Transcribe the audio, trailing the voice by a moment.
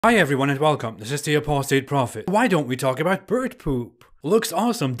Hi everyone and welcome, this is the Apostate Prophet. Why don't we talk about bird poop? Looks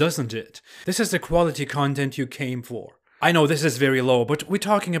awesome, doesn't it? This is the quality content you came for. I know this is very low, but we're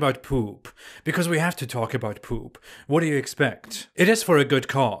talking about poop. Because we have to talk about poop. What do you expect? It is for a good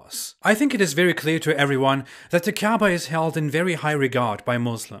cause. I think it is very clear to everyone that the Kaaba is held in very high regard by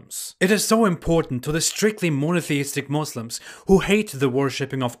Muslims. It is so important to the strictly monotheistic Muslims who hate the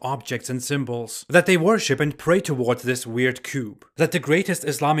worshipping of objects and symbols, that they worship and pray towards this weird cube. That the greatest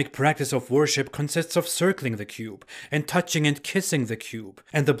Islamic practice of worship consists of circling the cube, and touching and kissing the cube,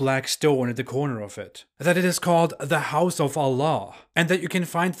 and the black stone at the corner of it. That it is called the House of Allah, and that you can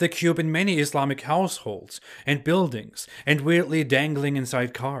find the cube in many Islamic households and buildings and weirdly dangling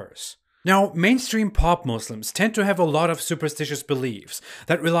inside cars. Now, mainstream pop Muslims tend to have a lot of superstitious beliefs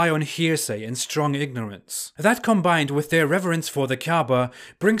that rely on hearsay and strong ignorance. That combined with their reverence for the Kaaba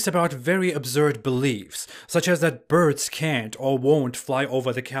brings about very absurd beliefs, such as that birds can't or won't fly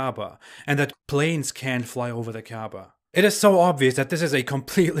over the Kaaba, and that planes can't fly over the Kaaba. It is so obvious that this is a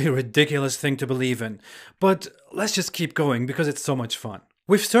completely ridiculous thing to believe in, but let's just keep going because it's so much fun.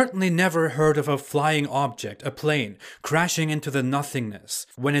 We've certainly never heard of a flying object, a plane, crashing into the nothingness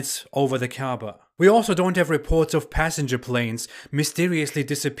when it's over the Kaaba. We also don't have reports of passenger planes mysteriously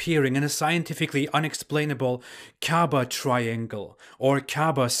disappearing in a scientifically unexplainable Kaaba triangle or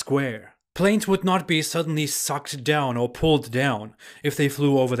Kaaba square. Planes would not be suddenly sucked down or pulled down if they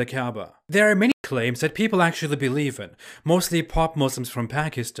flew over the Kaaba. There are many claims that people actually believe in, mostly pop Muslims from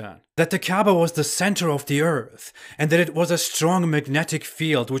Pakistan, that the Kaaba was the center of the earth, and that it was a strong magnetic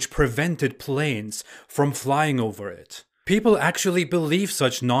field which prevented planes from flying over it. People actually believe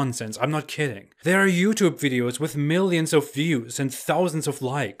such nonsense, I'm not kidding. There are YouTube videos with millions of views and thousands of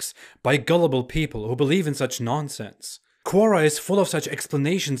likes by gullible people who believe in such nonsense. Quora is full of such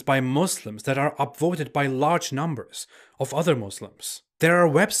explanations by Muslims that are upvoted by large numbers of other Muslims. There are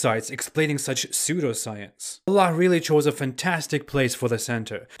websites explaining such pseudoscience. Allah really chose a fantastic place for the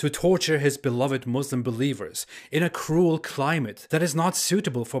center to torture his beloved Muslim believers in a cruel climate that is not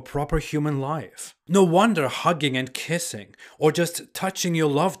suitable for proper human life. No wonder hugging and kissing, or just touching your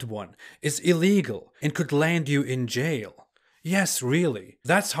loved one, is illegal and could land you in jail. Yes, really.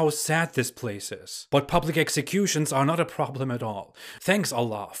 That's how sad this place is. But public executions are not a problem at all. Thanks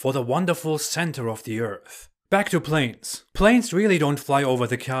Allah for the wonderful center of the earth. Back to planes. Planes really don't fly over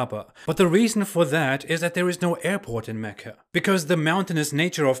the Kaaba, but the reason for that is that there is no airport in Mecca. Because the mountainous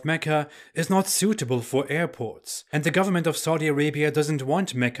nature of Mecca is not suitable for airports, and the government of Saudi Arabia doesn't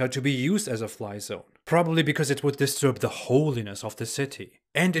want Mecca to be used as a fly zone. Probably because it would disturb the holiness of the city.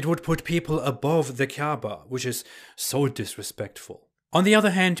 And it would put people above the Kaaba, which is so disrespectful. On the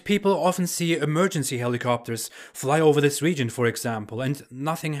other hand, people often see emergency helicopters fly over this region, for example, and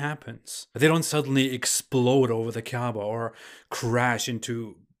nothing happens. They don't suddenly explode over the Kaaba or crash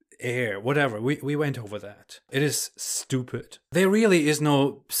into air, whatever. We went over that. It is stupid. There really is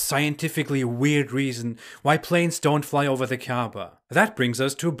no scientifically weird reason why planes don't fly over the Kaaba. That brings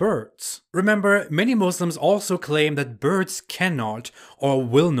us to birds. Remember, many Muslims also claim that birds cannot, or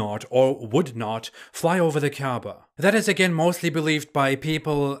will not, or would not fly over the Kaaba. That is again mostly believed by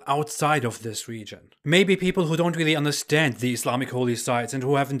people outside of this region. Maybe people who don't really understand the Islamic holy sites and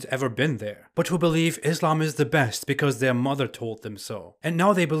who haven't ever been there, but who believe Islam is the best because their mother told them so. And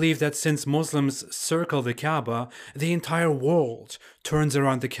now they believe that since Muslims circle the Kaaba, the entire world turns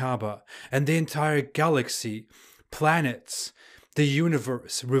around the Kaaba, and the entire galaxy, planets, the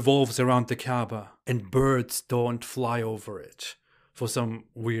universe revolves around the Kaaba, and birds don't fly over it for some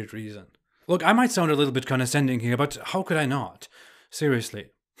weird reason. Look, I might sound a little bit condescending here, but how could I not? Seriously.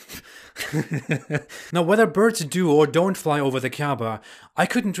 Now, whether birds do or don't fly over the Kaaba, I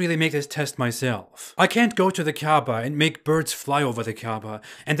couldn't really make this test myself. I can't go to the Kaaba and make birds fly over the Kaaba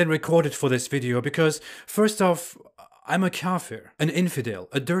and then record it for this video because, first off, I'm a kafir, an infidel,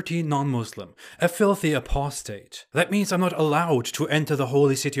 a dirty non-Muslim, a filthy apostate. That means I'm not allowed to enter the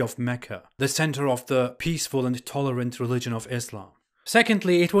holy city of Mecca, the center of the peaceful and tolerant religion of Islam.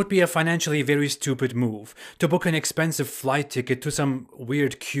 Secondly, it would be a financially very stupid move to book an expensive flight ticket to some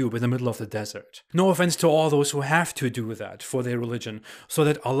weird cube in the middle of the desert. No offense to all those who have to do that for their religion so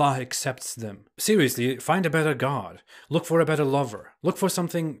that Allah accepts them. Seriously, find a better God. Look for a better lover. Look for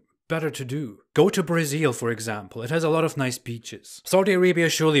something better to do. Go to Brazil, for example. It has a lot of nice beaches. Saudi Arabia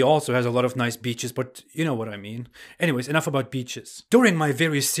surely also has a lot of nice beaches, but you know what I mean. Anyways, enough about beaches. During my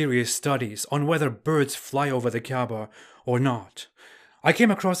very serious studies on whether birds fly over the Kaaba or not, I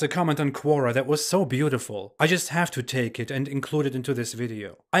came across a comment on Quora that was so beautiful, I just have to take it and include it into this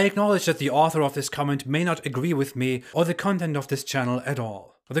video. I acknowledge that the author of this comment may not agree with me or the content of this channel at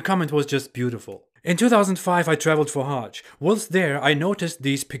all. The comment was just beautiful. In 2005, I traveled for Hajj. Whilst there, I noticed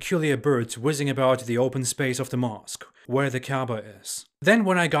these peculiar birds whizzing about the open space of the mosque, where the Kaaba is. Then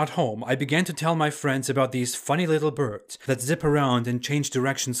when I got home, I began to tell my friends about these funny little birds that zip around and change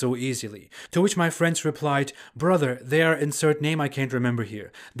direction so easily, to which my friends replied, "Brother, they are insert name I can't remember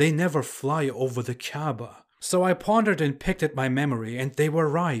here. They never fly over the Kaaba." So I pondered and picked at my memory, and they were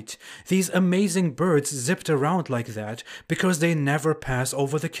right. These amazing birds zipped around like that because they never pass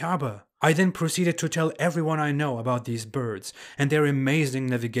over the Kaaba. I then proceeded to tell everyone I know about these birds and their amazing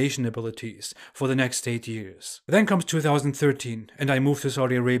navigation abilities for the next 8 years. Then comes 2013 and I moved to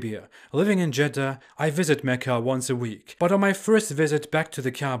Saudi Arabia. Living in Jeddah, I visit Mecca once a week. But on my first visit back to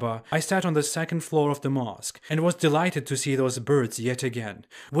the Kaaba, I sat on the second floor of the mosque and was delighted to see those birds yet again.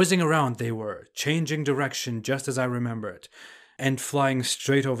 Whizzing around they were, changing direction just as I remembered, and flying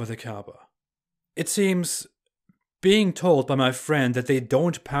straight over the Kaaba. It seems being told by my friend that they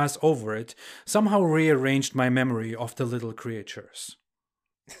don't pass over it somehow rearranged my memory of the little creatures.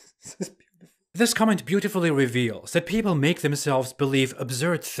 This comment beautifully reveals that people make themselves believe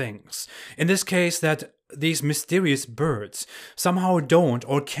absurd things. In this case, that these mysterious birds somehow don't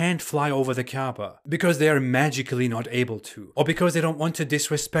or can't fly over the Kaaba because they are magically not able to, or because they don't want to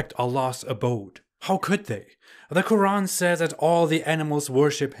disrespect Allah's abode. How could they? The Quran says that all the animals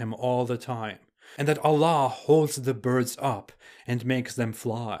worship Him all the time, and that Allah holds the birds up and makes them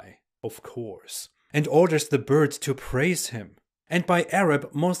fly, of course, and orders the birds to praise Him. And by Arab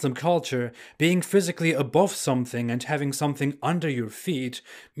Muslim culture, being physically above something and having something under your feet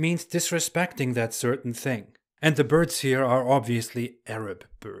means disrespecting that certain thing. And the birds here are obviously Arab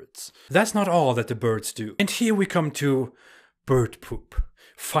birds. That's not all that the birds do. And here we come to bird poop.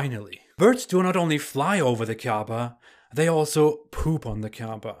 Finally, birds do not only fly over the Kaaba, they also poop on the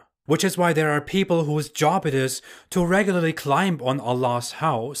Kaaba. Which is why there are people whose job it is to regularly climb on Allah's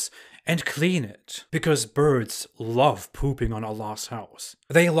house and clean it. Because birds love pooping on Allah's house.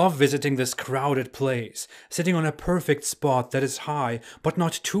 They love visiting this crowded place, sitting on a perfect spot that is high but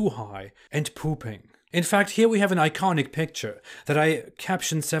not too high, and pooping. In fact, here we have an iconic picture that I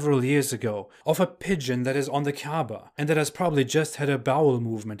captioned several years ago of a pigeon that is on the Kaaba and that has probably just had a bowel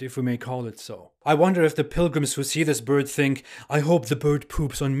movement, if we may call it so. I wonder if the pilgrims who see this bird think, "I hope the bird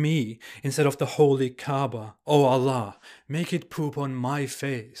poops on me instead of the holy Kaaba. Oh Allah, make it poop on my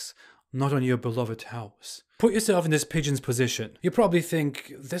face, not on your beloved house." Put yourself in this pigeon's position. You probably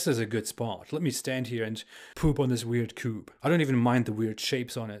think, this is a good spot. Let me stand here and poop on this weird cube. I don't even mind the weird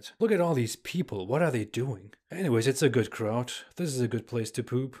shapes on it. Look at all these people. What are they doing? Anyways, it's a good crowd. This is a good place to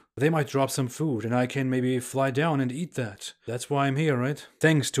poop. They might drop some food and I can maybe fly down and eat that. That's why I'm here, right?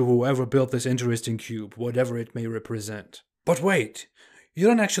 Thanks to whoever built this interesting cube, whatever it may represent. But wait, you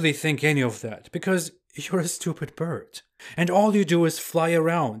don't actually think any of that because you're a stupid bird. And all you do is fly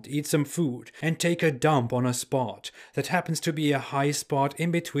around, eat some food, and take a dump on a spot that happens to be a high spot in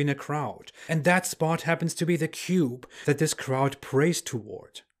between a crowd. And that spot happens to be the cube that this crowd prays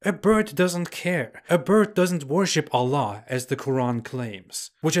toward. A bird doesn't care. A bird doesn't worship Allah as the Quran claims.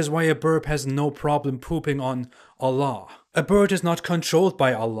 Which is why a bird has no problem pooping on Allah. A bird is not controlled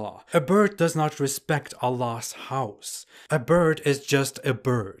by Allah. A bird does not respect Allah's house. A bird is just a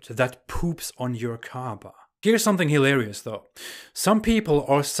bird that poops on your Kaaba. Here's something hilarious though. Some people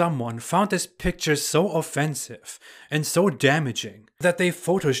or someone found this picture so offensive and so damaging that they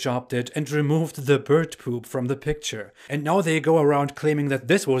photoshopped it and removed the bird poop from the picture. And now they go around claiming that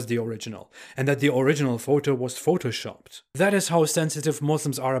this was the original and that the original photo was photoshopped. That is how sensitive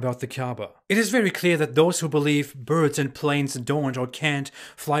Muslims are about the Kaaba. It is very clear that those who believe birds and planes don't or can't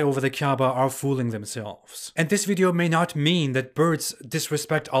fly over the Kaaba are fooling themselves. And this video may not mean that birds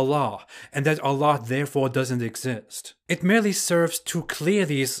disrespect Allah and that Allah therefore doesn't exist. It merely serves to clear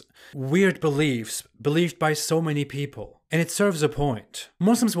these weird beliefs believed by so many people. And it serves a point.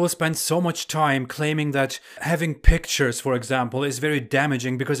 Muslims will spend so much time claiming that having pictures, for example, is very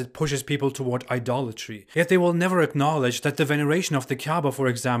damaging because it pushes people toward idolatry. Yet they will never acknowledge that the veneration of the Kaaba, for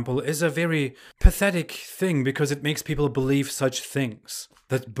example, is a very pathetic thing because it makes people believe such things.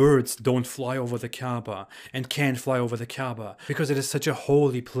 That birds don't fly over the Kaaba and can't fly over the Kaaba because it is such a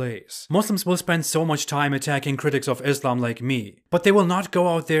holy place. Muslims will spend so much time attacking critics of Islam like me, but they will not go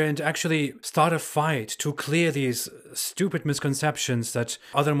out there and actually start a fight to clear these stupid misconceptions that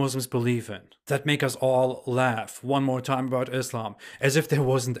other Muslims believe in, that make us all laugh one more time about Islam, as if there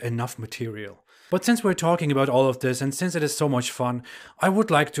wasn't enough material. But since we're talking about all of this, and since it is so much fun, I would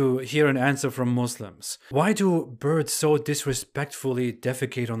like to hear an answer from Muslims. Why do birds so disrespectfully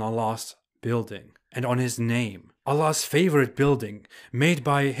defecate on Allah's building and on His name? Allah's favorite building, made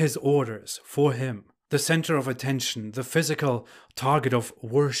by His orders for Him. the center of attention, the physical target of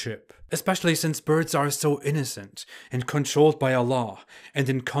worship. Especially since birds are so innocent and controlled by Allah and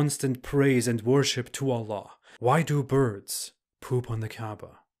in constant praise and worship to Allah. Why do birds poop on the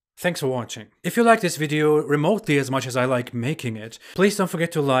Kaaba? Thanks for watching. If you like this video remotely as much as I like making it, please don't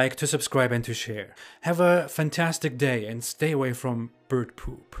forget to like, to subscribe and to share. Have a fantastic day and stay away from bird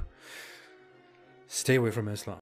poop. Stay away from Islam.